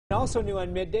Also new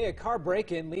on midday, a car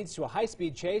break-in leads to a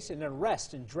high-speed chase and an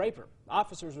arrest in Draper.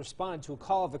 Officers responded to a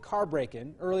call of a car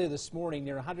break-in earlier this morning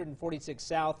near 146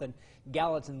 South and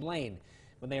Gallatin Lane.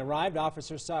 When they arrived,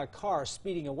 officers saw a car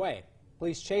speeding away.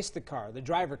 Police chased the car. The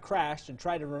driver crashed and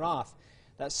tried to run off.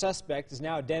 That suspect is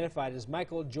now identified as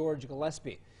Michael George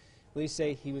Gillespie. Police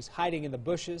say he was hiding in the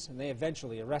bushes and they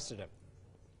eventually arrested him.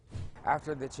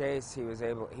 After the chase,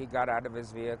 he got out of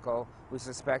his vehicle. We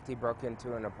suspect he broke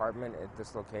into an apartment at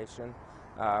this location,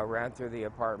 ran through the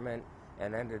apartment,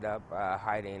 and ended up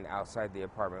hiding outside the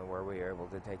apartment where we were able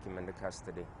to take him into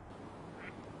custody.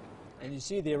 And you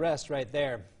see the arrest right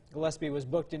there. Gillespie was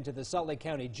booked into the Salt Lake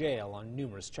County Jail on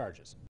numerous charges.